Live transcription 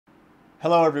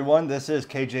Hello everyone, this is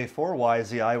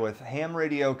KJ4YZI with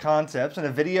HamRadioConcepts and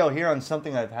a video here on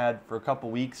something I've had for a couple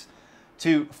weeks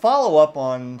to follow up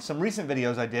on some recent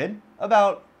videos I did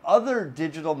about other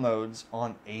digital modes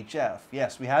on HF.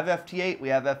 Yes, we have FT-8, we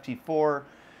have FT-4,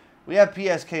 we have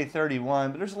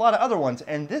PSK-31, but there's a lot of other ones,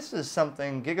 and this is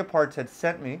something Gigaparts had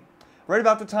sent me right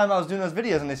about the time I was doing those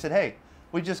videos, and they said, hey,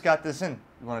 we just got this in.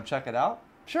 You want to check it out?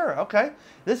 Sure, okay.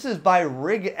 This is by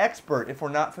RigExpert. If we're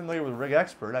not familiar with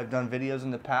RigExpert, I've done videos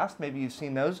in the past, maybe you've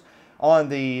seen those, on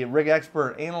the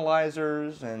RigExpert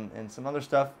analyzers and some other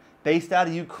stuff based out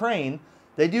of Ukraine.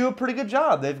 They do a pretty good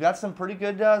job. They've got some pretty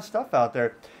good stuff out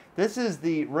there. This is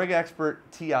the RigExpert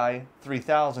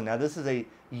TI-3000. Now this is a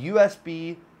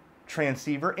USB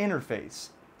transceiver interface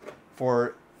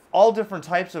for all different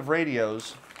types of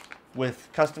radios with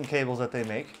custom cables that they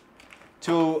make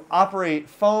to operate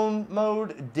phone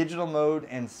mode, digital mode,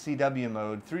 and CW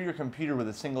mode through your computer with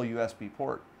a single USB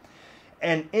port.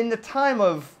 And in the time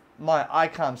of my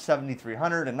ICOM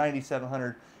 7300 and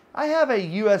 9700, I have a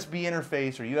USB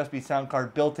interface or USB sound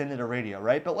card built into the radio,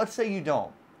 right? But let's say you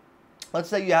don't. Let's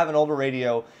say you have an older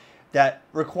radio that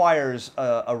requires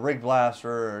a Rig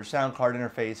Blaster or sound card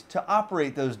interface to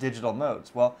operate those digital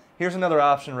modes. Well, here's another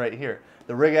option right here.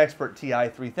 The RigExpert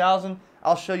TI-3000.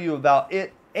 I'll show you about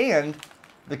it and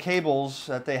the cables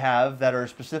that they have that are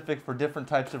specific for different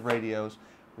types of radios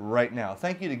right now.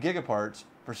 Thank you to Gigaparts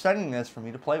for sending this for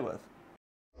me to play with.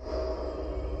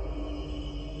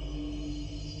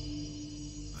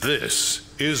 This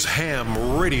is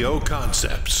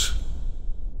HamRadioConcepts.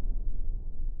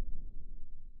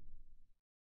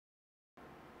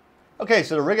 Okay,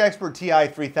 so the RigExpert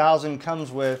TI-3000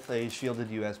 comes with a shielded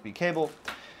USB cable.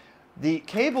 The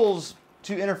cables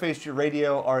to interface to your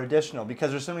radio are additional because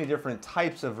there's so many different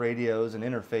types of radios and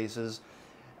interfaces,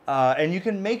 and you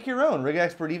can make your own.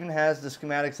 RigExpert even has the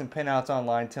schematics and pinouts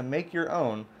online to make your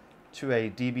own to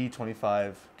a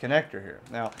DB25 connector here.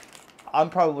 Now, I'm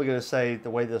probably going to say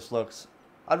the way this looks,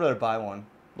 I'd rather buy one.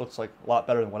 Looks like a lot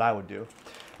better than what I would do.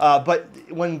 But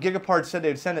when Gigaparts said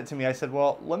they'd send it to me, I said,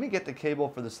 well, let me get the cable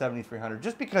for the 7300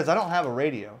 just because I don't have a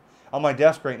radio on my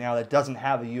desk right now that doesn't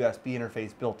have a USB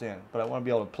interface built in, but I want to be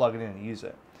able to plug it in and use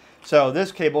it. So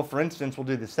this cable, for instance, will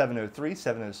do the 703,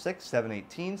 706,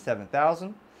 718,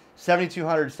 7000,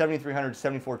 7200, 7300,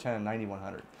 7410, and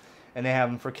 9100. And they have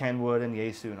them for Kenwood and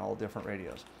Yaesu and all different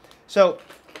radios. So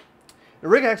the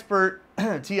RigExpert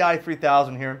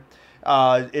TI-3000 here,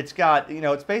 it's got,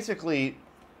 it's basically,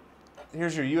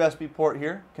 here's your USB port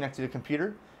here, connected to a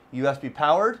computer, USB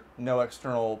powered, no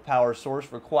external power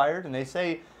source required, and they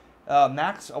say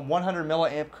max a 100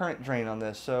 milliamp current drain on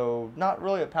this, so not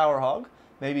really a power hog.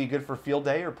 Maybe good for field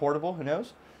day or portable, who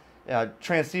knows.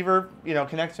 Transceiver,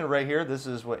 connection right here. This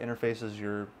is what interfaces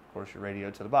of course, your radio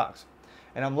to the box.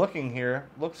 And I'm looking here,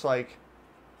 looks like,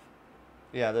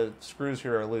 yeah, the screws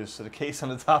here are loose, so the case on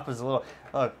the top is a little,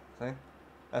 look, see?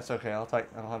 That's okay, I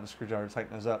don't have a screwdriver to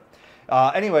tighten those up.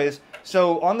 Anyways,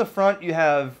 so on the front you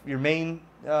have your main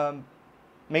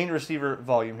receiver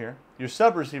volume here, your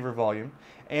sub receiver volume,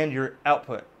 and your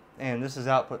output. And this is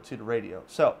output to the radio.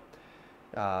 So,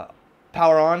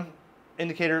 power on,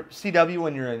 indicator, CW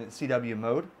when you're in CW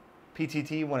mode,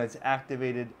 PTT when it's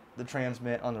activated the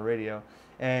transmit on the radio,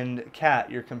 and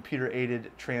CAT, your computer aided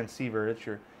transceiver. It's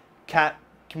your CAT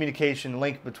communication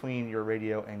link between your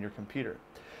radio and your computer.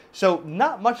 So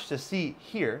not much to see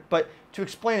here, but to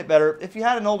explain it better, if you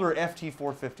had an older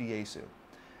FT-450 Yaesu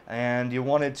and you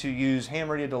wanted to use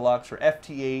Ham Radio Deluxe or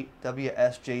FT-8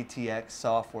 WSJTX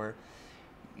software,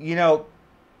 you want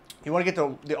to get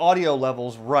the audio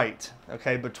levels right,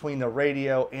 okay, between the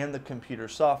radio and the computer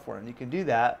software. And you can do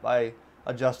that by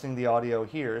adjusting the audio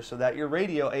here so that your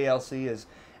radio ALC is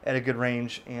at a good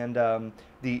range and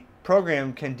the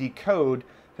program can decode.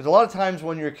 Because a lot of times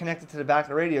when you're connected to the back of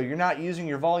the radio, you're not using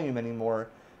your volume anymore.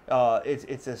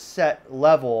 It's a set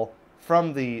level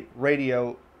from the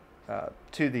radio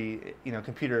to the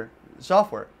computer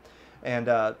software. And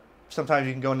sometimes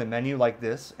you can go in the menu like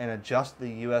this and adjust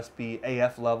the USB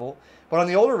AF level. But on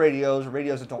the older radios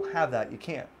that don't have that, you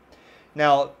can't.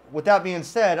 Now, with that being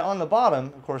said, on the bottom,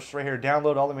 of course, right here,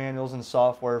 download all the manuals and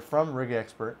software from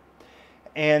RigExpert.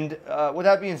 And with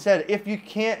that being said, if you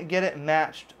can't get it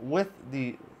matched with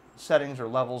the settings or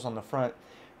levels on the front,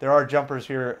 there are jumpers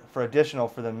here for additional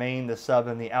for the main, the sub,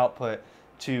 and the output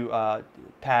to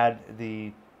pad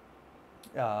the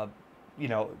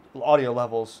audio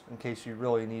levels in case you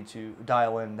really need to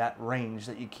dial in that range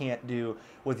that you can't do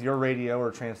with your radio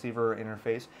or transceiver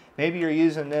interface. Maybe you're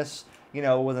using this,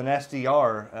 with an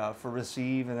SDR for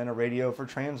receive and then a radio for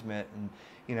transmit, and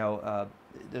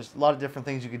there's a lot of different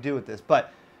things you could do with this.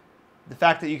 But the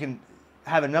fact that you can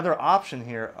have another option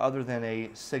here other than a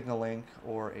signal link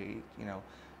or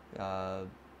a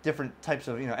different types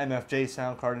of MFJ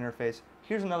sound card interface.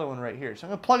 Here's another one right here. So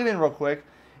I'm gonna plug it in real quick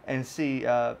and see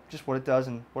just what it does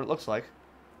and what it looks like.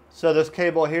 So this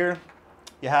cable here,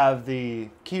 you have the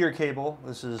keyer cable.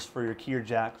 This is for your keyer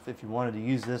jack. If you wanted to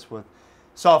use this with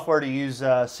software to use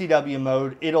CW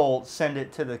mode, it'll send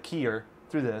it to the keyer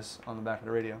through this on the back of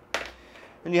the radio.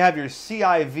 Then you have your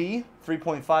CIV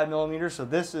 3.5 millimeters. So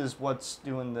this is what's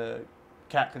doing the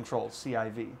cat control,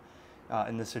 CIV,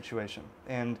 in this situation.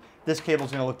 And this cable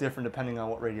is going to look different depending on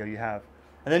what radio you have.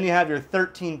 And then you have your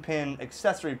 13-pin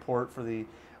accessory port for the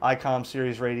ICOM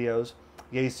series radios.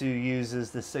 Yaesu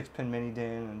uses the 6-pin mini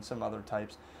DIN and some other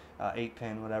types,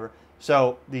 8-pin, whatever.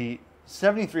 So the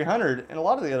 7300 and a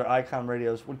lot of the other ICOM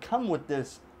radios would come with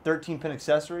this 13-pin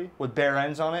accessory with bare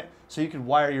ends on it, so you could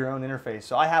wire your own interface.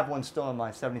 So I have one still in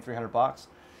my 7300 box,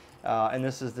 and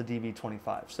this is the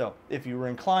DB25. So if you were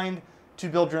inclined to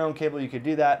build your own cable, you could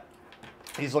do that.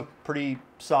 These look pretty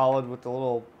solid with the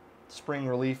little spring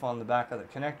relief on the back of the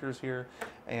connectors here.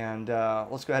 And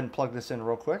let's go ahead and plug this in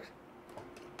real quick.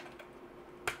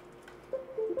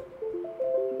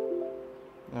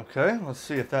 Okay, let's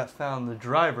see if that found the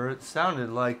driver. It sounded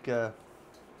like okay.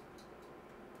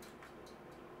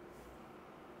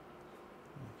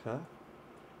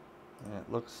 And it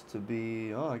looks to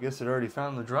be, oh, I guess it already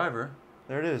found the driver.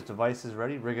 There it is. Device is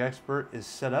ready. RigExpert is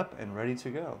set up and ready to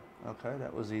go. Okay,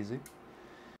 that was easy.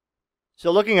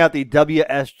 So looking at the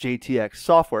WSJTX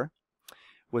software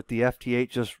with the FT-8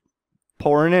 just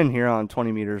pouring in here on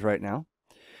 20 meters right now.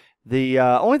 The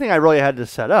only thing I really had to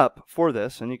set up for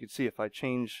this, and you can see if I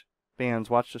change bands,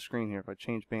 watch the screen here, if I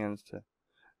change bands to,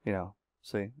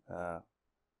 see,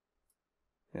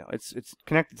 it's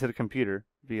connected to the computer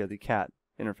via the CAT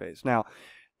interface. Now,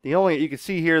 you can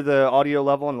see here the audio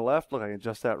level on the left. Look, I can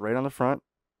adjust that right on the front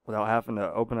without having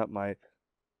to open up my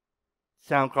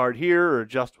sound card here or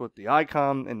adjust with the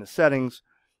ICOM in the settings.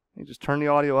 You just turn the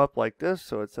audio up like this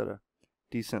so it's at a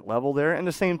decent level there. And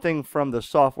the same thing from the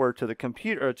software to the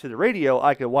computer or to the radio.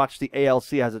 I could watch the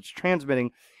ALC as it's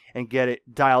transmitting and get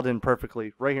it dialed in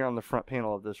perfectly right here on the front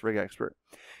panel of this RigExpert.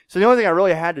 So the only thing I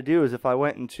really had to do is if I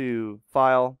went into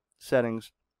File,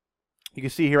 Settings, you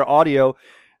can see here audio.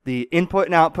 The input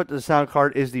and output to the sound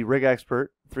card is the RigExpert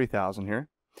 3000 here.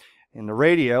 In the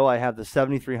radio, I have the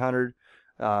 7300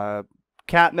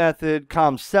 CAT method,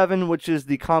 COM7, which is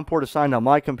the COM port assigned on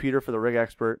my computer for the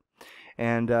RigExpert,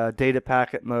 and data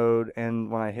packet mode. And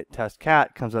when I hit Test CAT,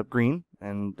 it comes up green,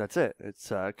 and that's it.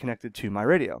 It's connected to my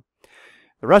radio.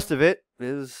 The rest of it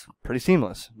is pretty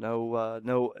seamless.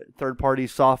 No third-party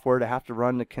software to have to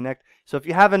run to connect. So if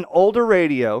you have an older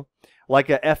radio, like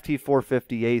a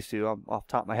FT-450 Yaesu, off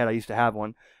the top of my head, I used to have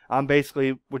one.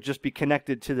 Basically would just be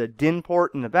connected to the DIN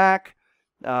port in the back,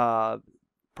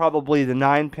 probably the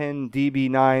 9-pin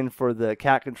DB9 for the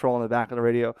CAT control in the back of the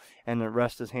radio, and the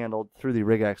rest is handled through the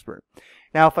RigExpert.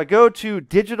 Now, if I go to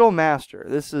Digital Master,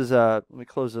 this is, let me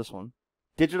close this one.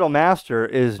 Digital Master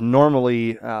is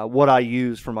normally what I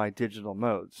use for my digital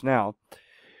modes. Now,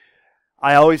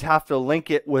 I always have to link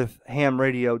it with Ham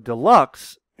Radio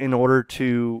Deluxe in order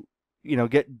to,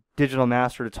 get Digital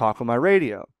Master to talk with my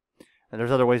radio. And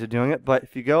there's other ways of doing it, but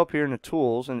if you go up here in the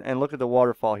tools and look at the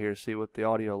waterfall here, see with the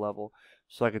audio level.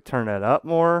 So I could turn that up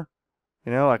more,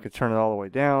 I could turn it all the way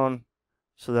down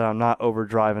so that I'm not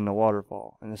overdriving the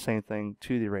waterfall. And the same thing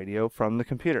to the radio from the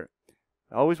computer.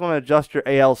 I always want to adjust your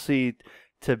ALC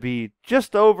to be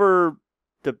just over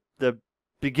the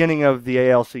beginning of the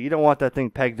ALC. You don't want that thing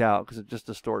pegged out because it just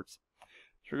distorts.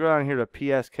 So we'll go down here to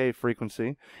PSK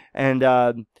frequency, and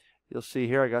you'll see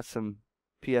here I got some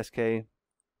PSK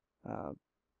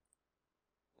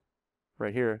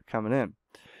right here coming in.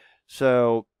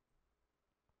 So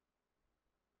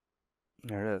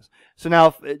there it is. So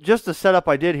now, just the setup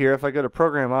I did here, if I go to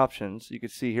Program Options, you can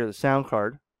see here the sound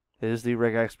card is the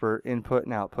RigExpert input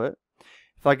and output.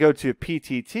 If I go to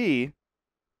PTT,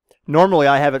 normally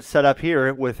I have it set up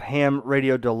here with Ham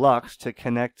Radio Deluxe to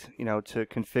connect, to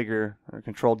configure or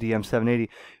control DM780.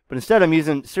 But instead I'm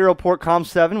using serial port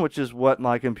COM7, which is what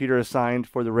my computer assigned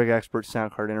for the RigExpert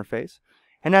sound card interface.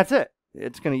 And that's it.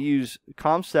 It's going to use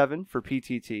COM7 for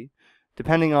PTT.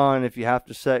 Depending on if you have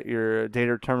to set your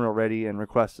data terminal ready and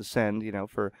request to send,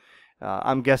 for,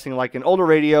 I'm guessing like an older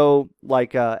radio,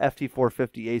 like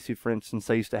FT-450 Yaesu, for instance.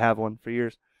 I used to have one for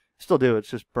years. Still do, it's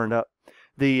just burned up.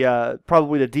 The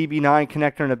probably the DB9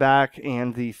 connector in the back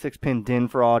and the 6-pin DIN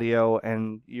for audio,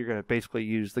 and you're going to basically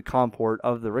use the COM port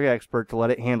of the RigExpert to let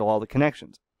it handle all the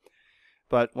connections.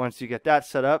 But once you get that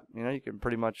set up, you can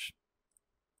pretty much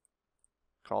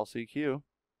call CQ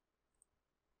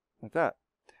like that.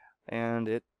 And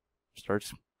it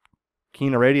starts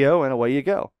keying a radio, and away you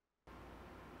go.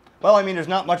 Well, I mean, there's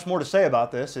not much more to say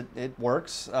about this. It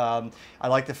works. I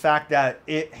like the fact that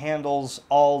it handles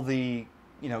all the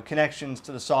connections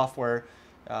to the software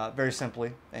very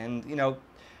simply, and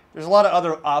there's a lot of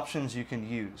other options you can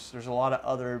use. There's a lot of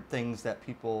other things that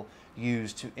people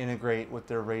use to integrate with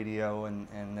their radio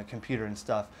and the computer and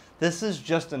stuff. This is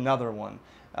just another one.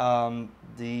 I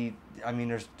mean,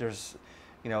 there's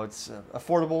it's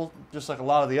affordable, just like a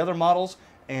lot of the other models,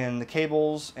 and the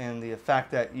cables and the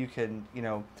fact that you can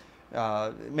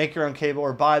make your own cable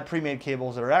or buy pre-made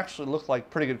cables that are actually look like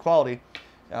pretty good quality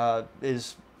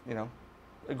is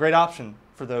a great option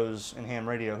for those in ham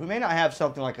radio who may not have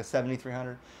something like a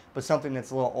 7300, but something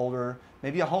that's a little older,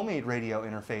 maybe a homemade radio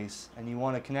interface, and you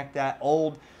want to connect that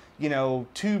old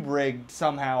tube rig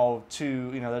somehow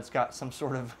to that's got some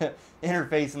sort of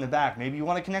interface in the back. Maybe you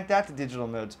want to connect that to digital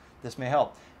modes. This may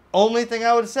help. Only thing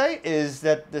I would say is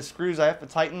that the screws I have to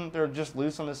tighten, they're just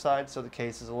loose on this side, so the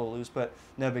case is a little loose, but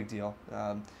no big deal.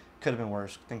 Could have been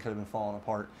worse. Thing could have been falling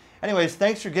apart. Anyways,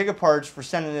 thanks for Gigaparts for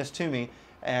sending this to me,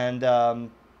 and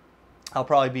I'll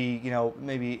probably be,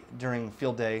 maybe during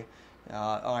field day, when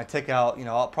I take out,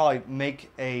 I'll probably make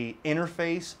a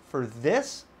interface for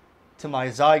this to my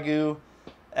Zygu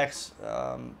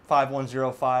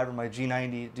X5105 or my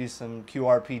G90, do some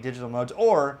QRP digital modes,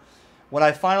 or when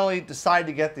I finally decide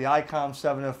to get the ICOM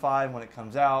 705 when it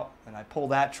comes out and I pull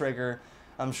that trigger,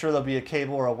 I'm sure there'll be a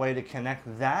cable or a way to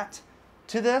connect that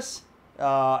to this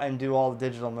and do all the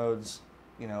digital modes,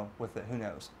 with it. Who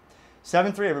knows?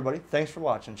 7.3, everybody. Thanks for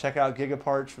watching. Check out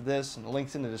Gigaparts for this, and the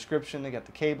links in the description. They got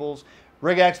the cables.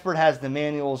 RigExpert has the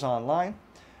manuals online.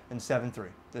 And 7.3.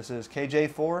 This is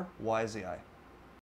KJ4YZI.